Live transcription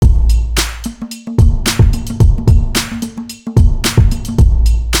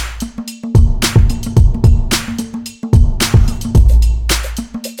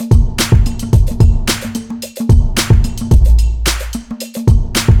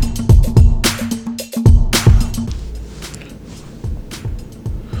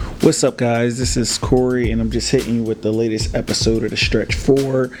What's up, guys? This is Corey, and I'm just hitting you with the latest episode of the Stretch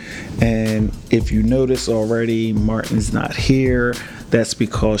 4. And if you notice already, Martin's not here. That's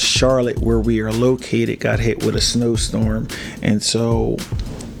because Charlotte, where we are located, got hit with a snowstorm. And so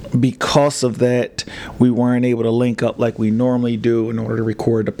because of that, we weren't able to link up like we normally do in order to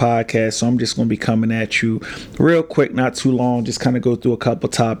record the podcast. So I'm just going to be coming at you real quick, not too long, just kind of go through a couple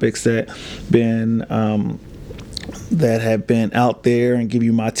topics that have been out there and give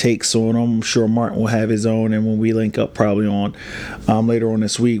you my takes on them. I'm sure Martin will have his own, and when we link up probably on later on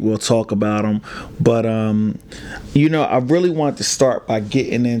this week, we'll talk about them. But I really want to start by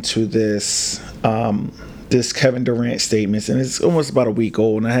getting into this Kevin Durant statements, and it's almost about a week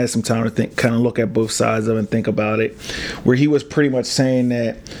old, and I had some time to think, kind of look at both sides of it and think about it, where he was pretty much saying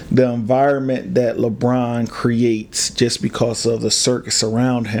that the environment that LeBron creates just because of the circus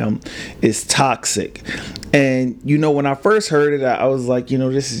around him is toxic. And when I first heard it, I was like,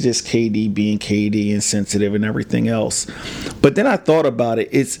 this is just KD being KD and sensitive and everything else. But then I thought about it.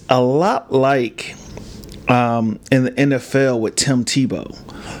 It's a lot like in the NFL with Tim Tebow.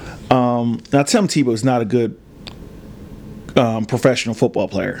 Now, Tim Tebow is not a good professional football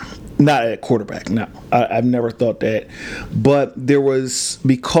player. Not at quarterback, no. I've never thought that. But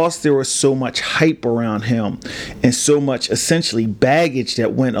because there was so much hype around him and so much essentially baggage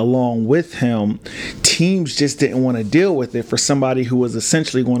that went along with him, teams just didn't want to deal with it for somebody who was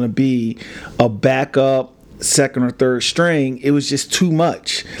essentially going to be a backup, second or third string. It was just too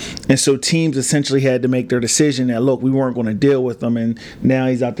much. And so teams essentially had to make their decision that, look, we weren't going to deal with him, and now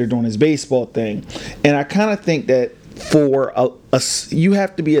he's out there doing his baseball thing. And I kind of think that for you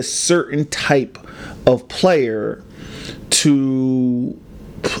have to be a certain type of player to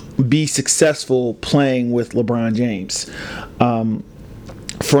be successful playing with LeBron James.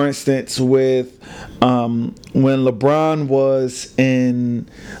 For instance, with when LeBron was in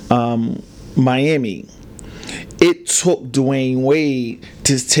Miami, it took Dwayne Wade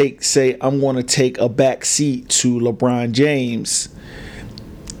to say, I'm going to take a back seat to LeBron James.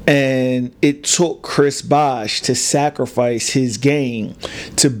 And it took Chris Bosh to sacrifice his game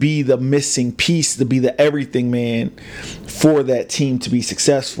to be the missing piece, to be the everything man for that team to be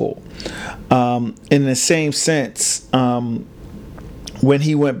successful. In the same sense, when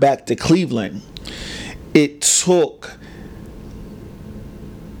he went back to Cleveland, Cleveland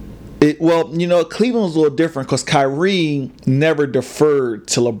was a little different because Kyrie never deferred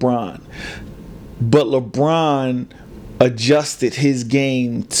to LeBron. But LeBron adjusted his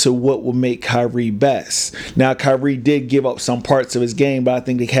game to what would make Kyrie best. Now, Kyrie did give up some parts of his game, but I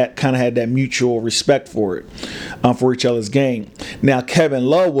think they kind of had that mutual respect for it, for each other's game. Now, Kevin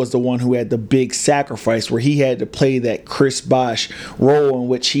Love was the one who had the big sacrifice where he had to play that Chris Bosh role in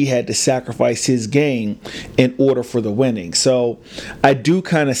which he had to sacrifice his game in order for the winning. So I do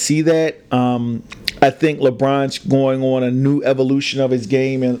kind of see that. I think LeBron's going on a new evolution of his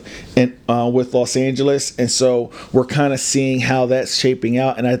game and with Los Angeles, and so we're kind of seeing how that's shaping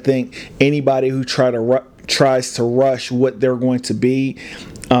out. And I think anybody who tries to rush what they're going to be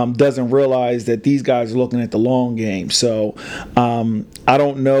doesn't realize that these guys are looking at the long game. So I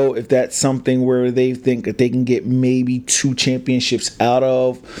don't know if that's something where they think that they can get maybe 2 championships out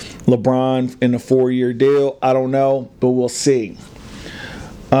of LeBron in a 4-year deal. I don't know, but we'll see.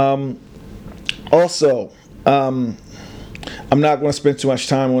 Also, I'm not going to spend too much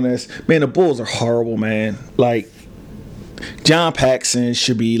time on this. Man, the Bulls are horrible, man. Like, John Paxson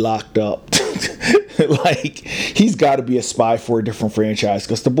should be locked up. Like, he's got to be a spy for a different franchise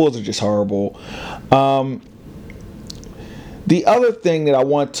because the Bulls are just horrible. The other thing that I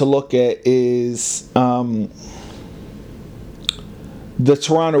want to look at is the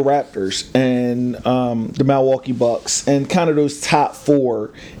Toronto Raptors and the Milwaukee Bucks and kind of those top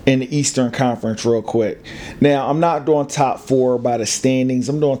 4 in the Eastern Conference real quick. Now, I'm not doing top 4 by the standings.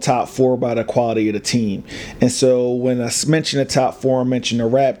 I'm doing top 4 by the quality of the team. And so when I mention the top 4, I mention the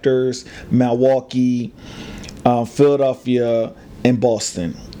Raptors, Milwaukee, Philadelphia, and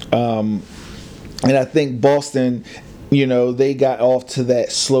Boston. And I think Boston, they got off to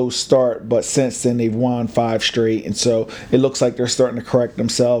that slow start, but since then they've won 5 straight, and so it looks like they're starting to correct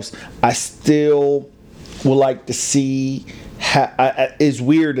themselves. I still would like to see. It's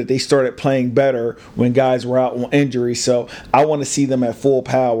weird that they started playing better when guys were out on injury, so I want to see them at full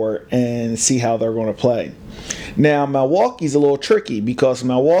power and see how they're going to play. Now, Milwaukee's a little tricky because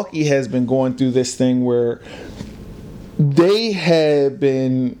Milwaukee has been going through this thing where they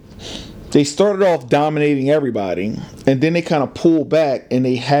started off dominating everybody, and then they kind of pulled back, and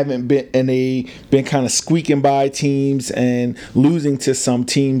they've been kind of squeaking by teams and losing to some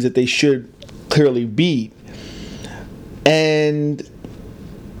teams that they should clearly beat. And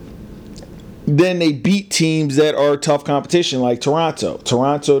then they beat teams that are tough competition, like Toronto.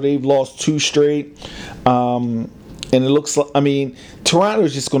 Toronto, they've lost 2 straight. And it looks like, I mean, Toronto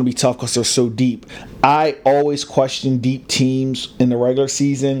is just going to be tough because they're so deep. I always question deep teams in the regular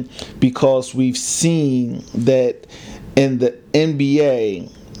season because we've seen that in the NBA,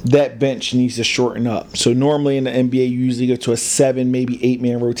 that bench needs to shorten up. So normally in the NBA, you usually go to a 7, maybe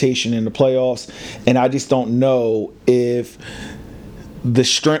 8-man rotation in the playoffs. And I just don't know if the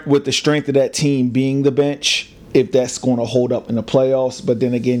strength of that team being the bench, if that's going to hold up in the playoffs. But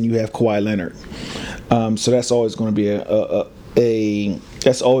then again, you have Kawhi Leonard. So that's always going to be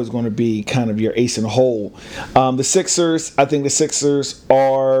that's always going to be kind of your ace in the hole. The Sixers, I think the Sixers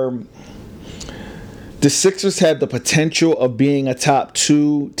have the potential of being a top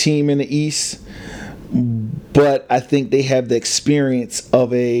 2 team in the East, but I think they have the experience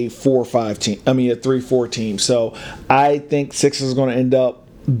of a 4-5 team. I mean, a 3-4 team. So I think Sixers are going to end up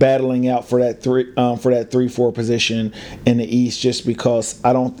battling out for that 3-4 position in the East, just because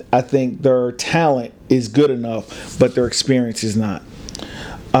I think their talent is good enough, but their experience is not.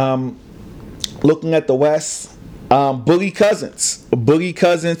 Looking at the West, Boogie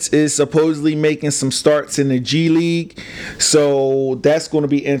Cousins is supposedly making some starts in the G League, so that's going to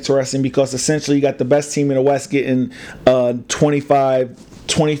be interesting because essentially you got the best team in the West getting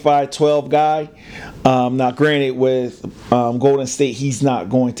 25-12 guy. Now, granted, with Golden State, he's not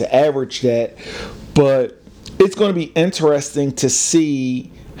going to average that, but it's going to be interesting to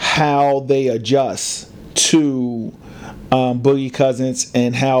see how they adjust to Boogie Cousins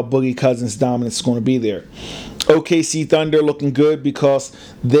and how Boogie Cousins' dominance is going to be there. OKC Thunder looking good because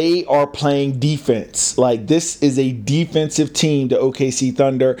they are playing defense. Like, this is a defensive team, the OKC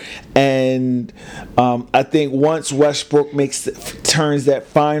Thunder, and I think once Westbrook turns that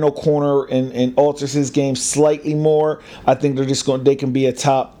final corner and alters his game slightly more, I think they can be a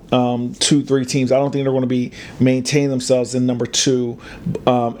top 2-3 teams. I don't think they're going to be maintain themselves in number 2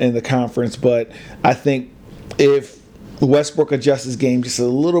 in the conference, but I think if Westbrook adjusts his game just a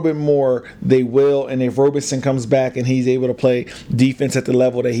little bit more, they will. And if Robinson comes back and he's able to play defense at the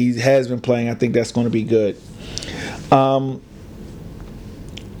level that he has been playing, I think that's going to be good.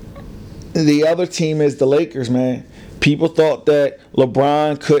 The other team is the Lakers, man. People thought that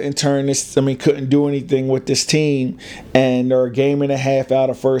LeBron couldn't do anything with this team, and they're a game and a half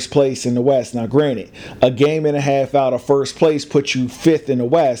out of first place in the West. Now, granted, a game and a half out of first place puts you 5th in the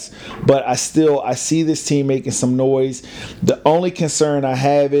West, but I see this team making some noise. The only concern I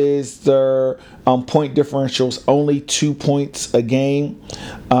have is their point differentials, only 2 points a game,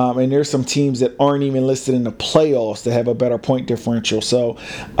 and there's some teams that aren't even listed in the playoffs that have a better point differential. So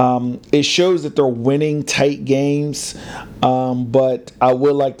it shows that they're winning tight games, but I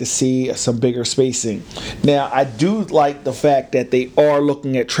would like to see some bigger spacing. Now, I do like the fact that they are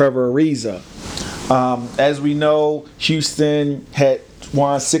looking at Trevor Ariza. As we know, Houston had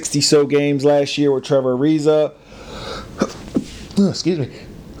won 60-so games last year with Trevor Ariza. Excuse me.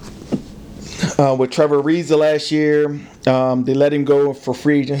 With Trevor Ariza last year, they let him go for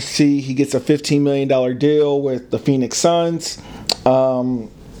free agency. He gets a $15 million deal with the Phoenix Suns.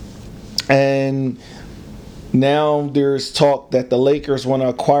 And now there's talk that the Lakers want to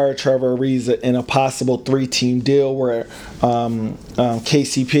acquire Trevor Ariza in a possible 3-team deal where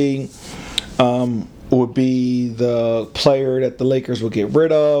KCP would be the player that the Lakers would get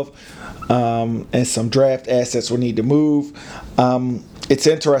rid of, and some draft assets would need to move. It's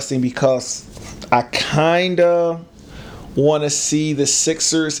interesting because I kind of want to see the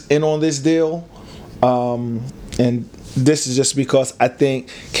Sixers in on this deal. And this is just because I think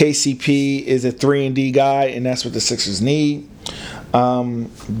KCP is a 3-and-D guy, and that's what the Sixers need.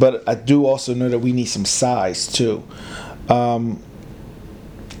 But I do also know that we need some size, too. Also,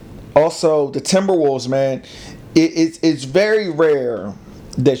 the Timberwolves, man, it's very rare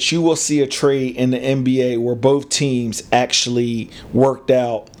that you will see a trade in the NBA where both teams actually worked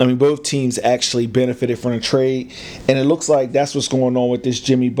out. I mean, both teams actually benefited from the trade. And it looks like that's what's going on with this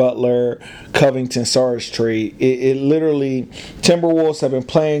Jimmy Butler, Covington, Sarge trade. It literally, Timberwolves have been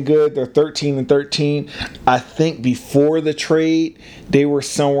playing good. They're 13-13. I think before the trade, they were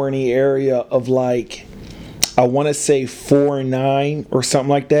somewhere in the area of like, I want to say 4-9 or something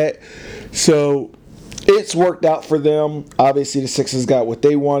like that. So it's worked out for them. Obviously, the Sixers got what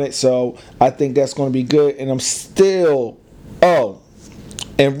they wanted, so I think that's going to be good. And I'm still... Oh,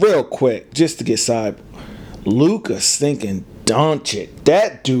 and real quick, just to get side, Luka stinking Doncic.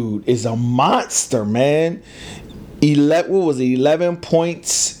 That dude is a monster, man. 11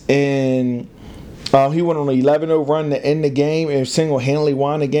 points in... he went on an 11-0 run to end the game and single-handedly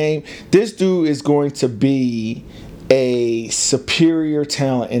won the game. This dude is going to be a superior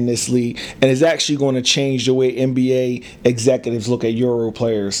talent in this league, and is actually going to change the way NBA executives look at Euro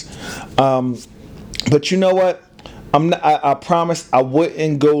players. But you know what? I promised I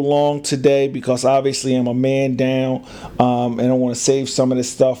wouldn't go long today because obviously I'm a man down, and I want to save some of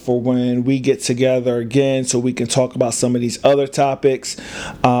this stuff for when we get together again so we can talk about some of these other topics.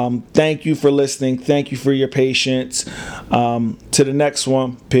 Thank you for listening. Thank you for your patience. To the next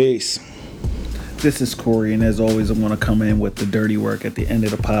one. Peace. This is Corey, and as always, I want to come in with the dirty work at the end of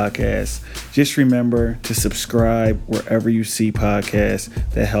the podcast. Just remember to subscribe wherever you see podcasts.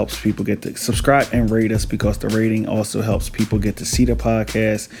 That helps people get to subscribe and rate us, because the rating also helps people get to see the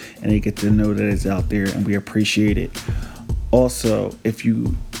podcast and they get to know that it's out there, and we appreciate it. Also, if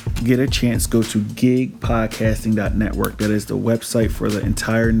you get a chance, go to gigpodcasting.network. That is the website for the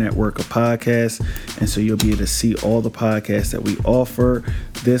entire network of podcasts, and so you'll be able to see all the podcasts that we offer,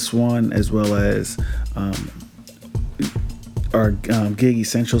 this one as well as our Gig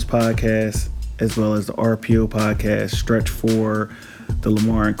Essentials podcast, as well as the RPO podcast, Stretch 4, the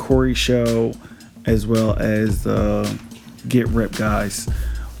Lamar and Corey show, as well as the Get Rip guys.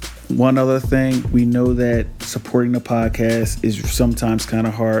 One other thing, we know that supporting the podcast is sometimes kind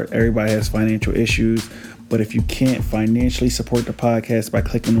of hard. Everybody has financial issues, but if you can't financially support the podcast by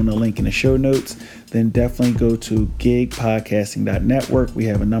clicking on the link in the show notes, then definitely go to gigpodcasting.network. We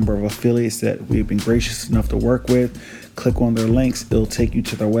have a number of affiliates that we've been gracious enough to work with. Click on their links. It'll take you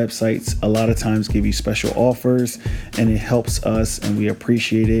to their websites. A lot of times give you special offers, and it helps us, and we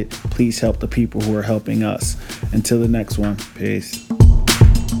appreciate it. Please help the people who are helping us. Until the next one. Peace.